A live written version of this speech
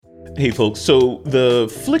Hey folks, so the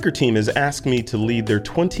Flickr team has asked me to lead their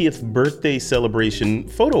 20th birthday celebration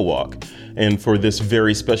Photowalk. And for this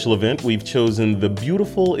very special event, we've chosen the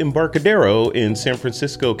beautiful Embarcadero in San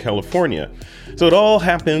Francisco, California. So it all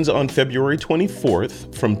happens on February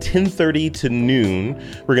 24th from 10:30 to noon.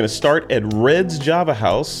 We're going to start at Red's Java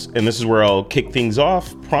House, and this is where I'll kick things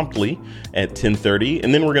off promptly at 10:30.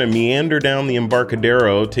 And then we're going to meander down the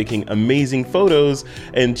Embarcadero, taking amazing photos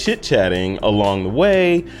and chit-chatting along the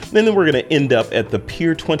way. And then we're going to end up at the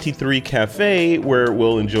Pier 23 Cafe, where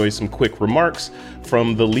we'll enjoy some quick remarks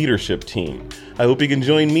from the leadership team. I hope you can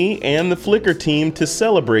join me and the Flickr team to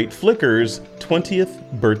celebrate Flickr's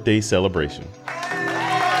 20th birthday celebration.